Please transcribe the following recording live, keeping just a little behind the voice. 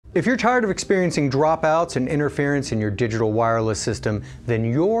If you're tired of experiencing dropouts and interference in your digital wireless system, then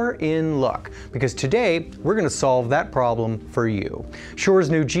you're in luck, because today we're going to solve that problem for you. Shure's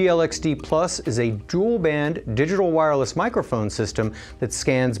new GLX-D Plus is a dual-band digital wireless microphone system that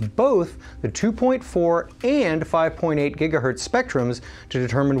scans both the 2.4 and 5.8 gigahertz spectrums to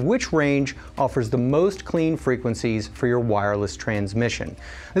determine which range offers the most clean frequencies for your wireless transmission.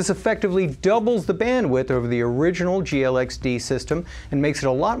 This effectively doubles the bandwidth over the original GLX-D system and makes it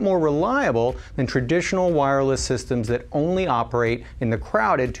a lot more reliable than traditional wireless systems that only operate in the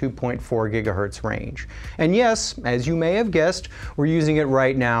crowded 2.4 gigahertz range. And yes, as you may have guessed, we're using it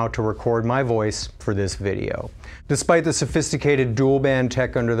right now to record my voice for this video. Despite the sophisticated dual-band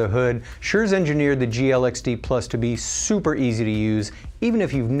tech under the hood, Shure's engineered the GLX-D Plus to be super easy to use, even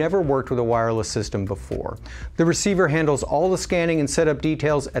if you've never worked with a wireless system before. The receiver handles all the scanning and setup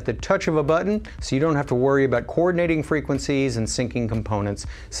details at the touch of a button, so you don't have to worry about coordinating frequencies and syncing components.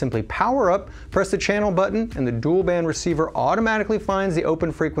 Simply power up, press the channel button, and the dual-band receiver automatically finds the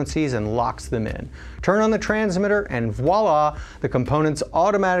open frequencies and locks them in. Turn on the transmitter, and voila, the components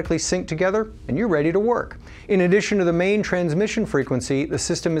automatically sync together, and you're ready to work. In addition to the main transmission frequency, the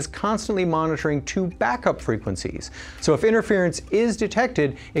system is constantly monitoring two backup frequencies. So if interference is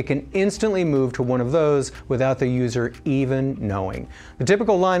detected, it can instantly move to one of those without the user even knowing. The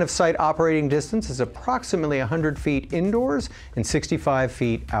typical line of sight operating distance is approximately 100 feet indoors and 65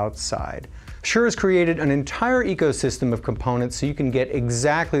 feet outside. Shure has created an entire ecosystem of components so you can get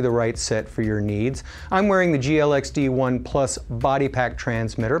exactly the right set for your needs. I'm wearing the GLX-D One Plus body pack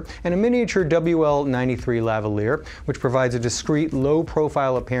transmitter and a miniature WL93 lavalier, which provides a discreet,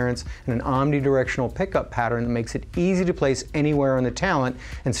 low-profile appearance and an omnidirectional pickup pattern that makes it easy to place anywhere on the talent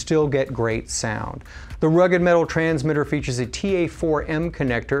and still get great sound. The rugged metal transmitter features a TA4M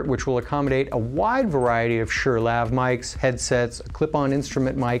connector, which will accommodate a wide variety of Shure lav mics, headsets, a clip-on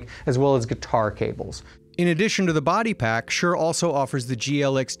instrument mic, as well as guitar cables. In addition to the body pack, Shure also offers the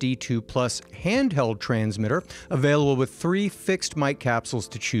GLX-D2 Plus handheld transmitter, available with 3 fixed mic capsules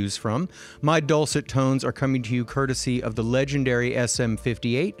to choose from. My dulcet tones are coming to you courtesy of the legendary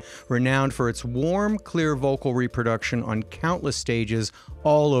SM58, renowned for its warm, clear vocal reproduction on countless stages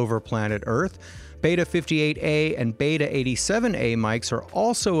all over planet Earth. Beta 58A and Beta 87A mics are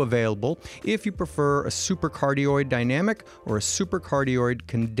also available if you prefer a supercardioid dynamic or a supercardioid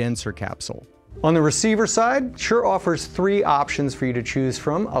condenser capsule. On the receiver side, Shure offers 3 options for you to choose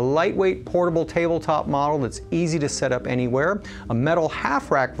from: a lightweight portable tabletop model that's easy to set up anywhere, a metal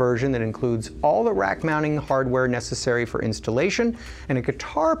half-rack version that includes all the rack mounting hardware necessary for installation, and a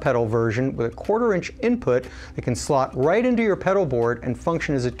guitar pedal version with a 1/4-inch input that can slot right into your pedal board and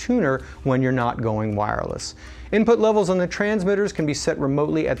function as a tuner when you're not going wireless. Input levels on the transmitters can be set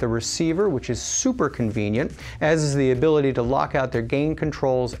remotely at the receiver, which is super convenient, as is the ability to lock out their gain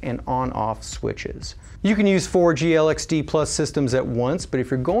controls and on-off switches. You can use 4 GLX-D Plus systems at once, but if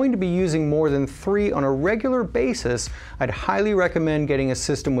you're going to be using more than 3 on a regular basis, I'd highly recommend getting a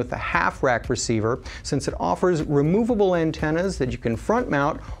system with a half-rack receiver, since it offers removable antennas that you can front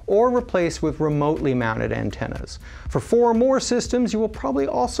mount or replace with remotely mounted antennas. For 4 or more systems, you will probably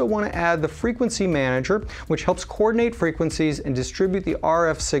also want to add the frequency manager, which helps coordinate frequencies and distribute the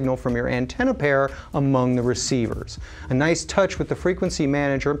RF signal from your antenna pair among the receivers. A nice touch with the frequency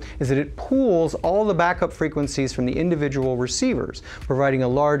manager is that it pools all the backup frequencies from the individual receivers, providing a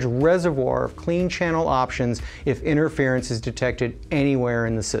large reservoir of clean channel options if interference is detected anywhere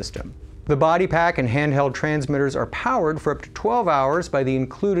in the system. The body pack and handheld transmitters are powered for up to 12 hours by the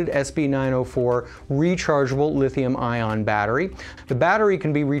included SB904 rechargeable lithium-ion battery. The battery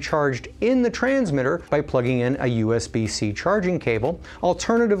can be recharged in the transmitter by plugging in a USB-C charging cable.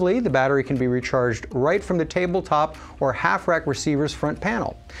 Alternatively, the battery can be recharged right from the tabletop or half-rack receiver's front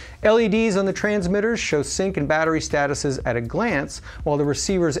panel. LEDs on the transmitters show sync and battery statuses at a glance, while the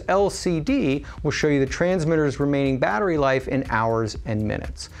receiver's LCD will show you the transmitter's remaining battery life in hours and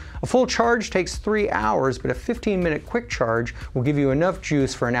minutes. A full charge takes 3 hours, but a 15-minute quick charge will give you enough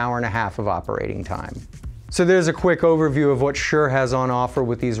juice for an hour and a half of operating time. So there's a quick overview of what Shure has on offer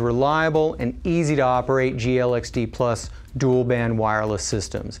with these reliable and easy to operate GLX-D Plus dual-band wireless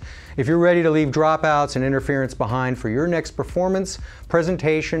systems. If you're ready to leave dropouts and interference behind for your next performance,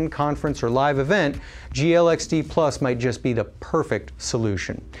 presentation, conference, or live event, GLX-D Plus might just be the perfect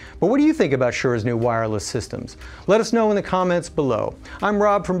solution. But what do you think about Shure's new wireless systems? Let us know in the comments below. I'm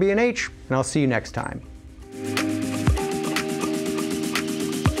Rob from B&H, and I'll see you next time.